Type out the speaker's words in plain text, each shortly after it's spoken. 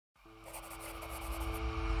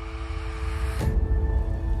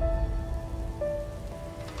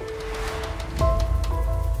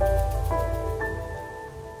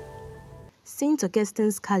St.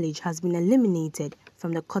 Augustine's College has been eliminated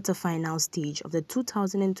from the quarter-final stage of the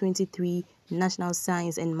 2023 National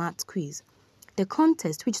Science and Maths Quiz. The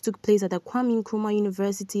contest, which took place at the Kwame Nkrumah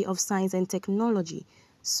University of Science and Technology,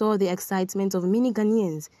 saw the excitement of many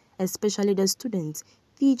Ghanaians, especially the students,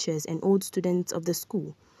 teachers and old students of the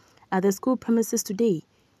school. At the school premises today,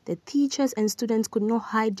 the teachers and students could not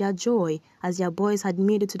hide their joy as their boys had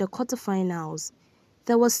made it to the quarterfinals.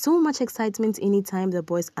 There was so much excitement anytime the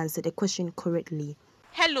boys answered a question correctly.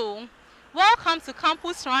 Hello, welcome to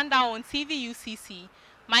Campus Rundown on TVUCC.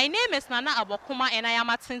 My name is Nana Abokuma and I am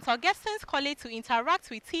at St. Augustine's College to interact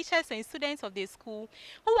with teachers and students of the school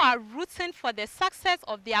who are rooting for the success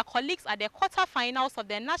of their colleagues at the quarterfinals of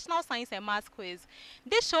the National Science and Maths Quiz.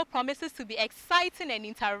 This show promises to be exciting and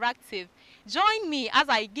interactive. Join me as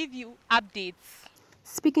I give you updates.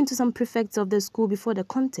 Speaking to some prefects of the school before the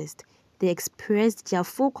contest, they expressed their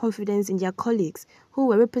full confidence in their colleagues who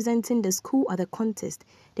were representing the school at the contest.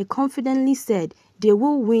 They confidently said they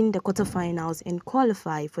will win the quarterfinals and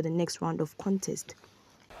qualify for the next round of contest.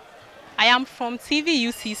 I am from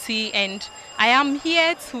TVUCC and I am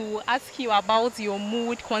here to ask you about your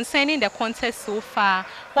mood concerning the contest so far.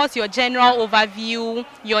 What's your general overview,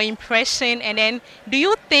 your impression, and then do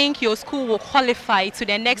you think your school will qualify to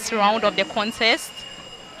the next round of the contest?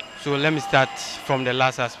 So let me start from the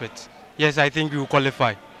last aspect. Yes, I think we will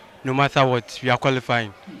qualify. No matter what, we are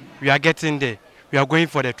qualifying. We are getting there. We are going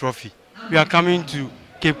for the trophy. We are coming to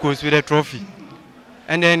Cape Coast with a trophy.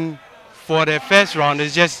 And then for the first round,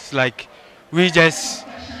 it's just like we just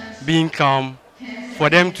being calm.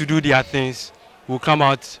 For them to do their things, we'll come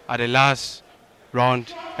out at the last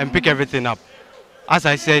round and pick everything up. As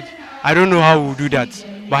I said, I don't know how we'll do that,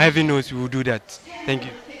 but heaven knows we will do that. Thank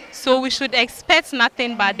you. So we should expect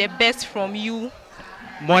nothing but the best from you.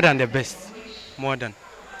 More than the best. More than.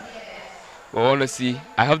 Well, honestly,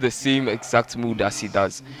 I have the same exact mood as he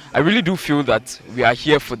does. I really do feel that we are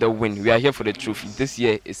here for the win. We are here for the trophy. This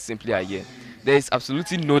year is simply a year. There is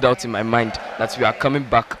absolutely no doubt in my mind that we are coming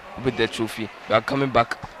back with the trophy. We are coming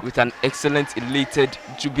back with an excellent, elated,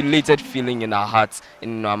 jubilated feeling in our hearts,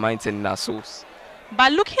 in our minds and in our souls.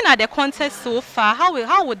 But looking at the contest so far,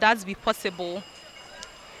 how would that be possible?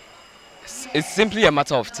 It's simply a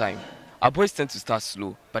matter of time. Our boys tend to start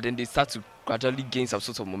slow, but then they start to gradually gain some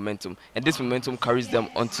sort of momentum, and this momentum carries them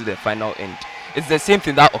onto the final end. It's the same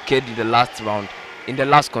thing that occurred in the last round, in the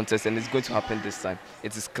last contest, and it's going to happen this time.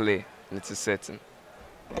 It is clear and it is certain.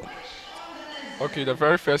 Okay, the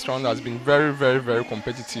very first round has been very, very, very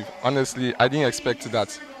competitive. Honestly, I didn't expect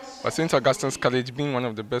that. But St. Augustine's College, being one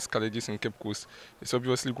of the best colleges in Cape Coast, is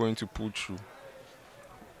obviously going to pull through.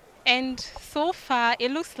 And so far,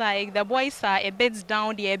 it looks like the boys are a bit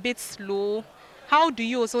down, they're a bit slow. How do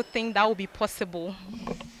you also think that will be possible?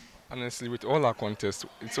 Honestly, with all our contests,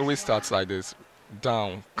 it always starts like this,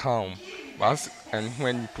 down, calm. And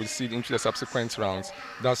when we proceed into the subsequent rounds,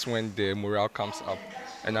 that's when the morale comes up.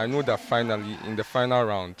 And I know that finally, in the final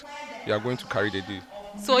round, we are going to carry the day.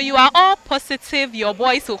 So you are all positive your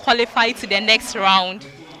boys will qualify to the next round?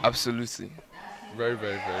 Absolutely. Very,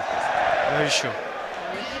 very, very positive. Very sure.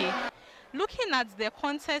 Okay. Looking at the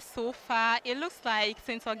contest so far, it looks like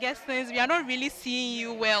St. Augustine's, we are not really seeing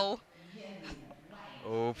you well.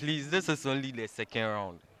 Oh, please, this is only the second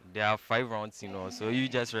round. There are 5 rounds, so you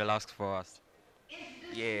just relax for us.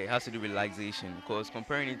 Yeah, it has to do with relaxation because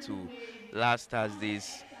comparing it to last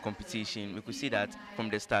Thursday's competition, we could see that from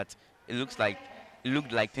the start, it looked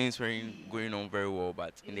like things weren't going on very well,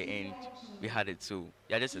 but in the end, we had it. So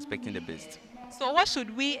we are just expecting the best. So what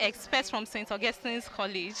should we expect from St. Augustine's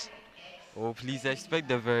College? Oh, please expect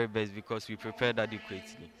the very best because we prepared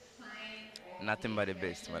adequately. Nothing but the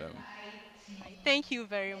best, madam. Thank you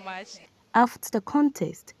very much. After the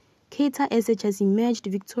contest, Keita SHS emerged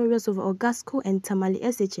victorious over Augasco and Tamale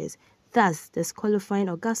SHS, thus disqualifying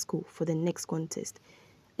Augasco for the next contest.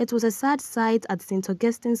 It was a sad sight at St.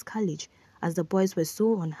 Augustine's College as the boys were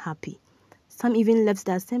so unhappy. Some even left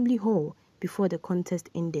the assembly hall before the contest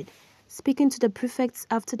ended. Speaking to the prefects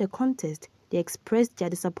after the contest, they expressed their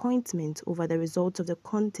disappointment over the results of the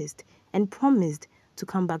contest and promised to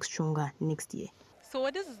come back stronger next year. So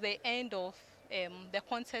this is the end of the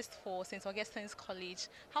contest for St. Augustine's College.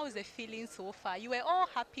 How is the feeling so far? You were all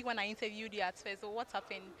happy when I interviewed you at first, so what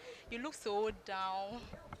happened? You look so down.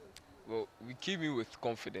 Well, we came in with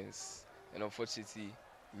confidence, and unfortunately,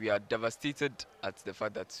 we are devastated at the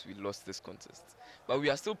fact that we lost this contest. But we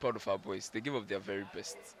are still proud of our boys. They gave up their very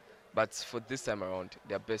best. But for this time around,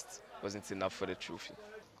 their best wasn't enough for the trophy.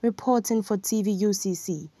 Reporting for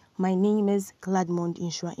TVUCC, my name is Gladmond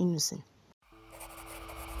Insua Innocent.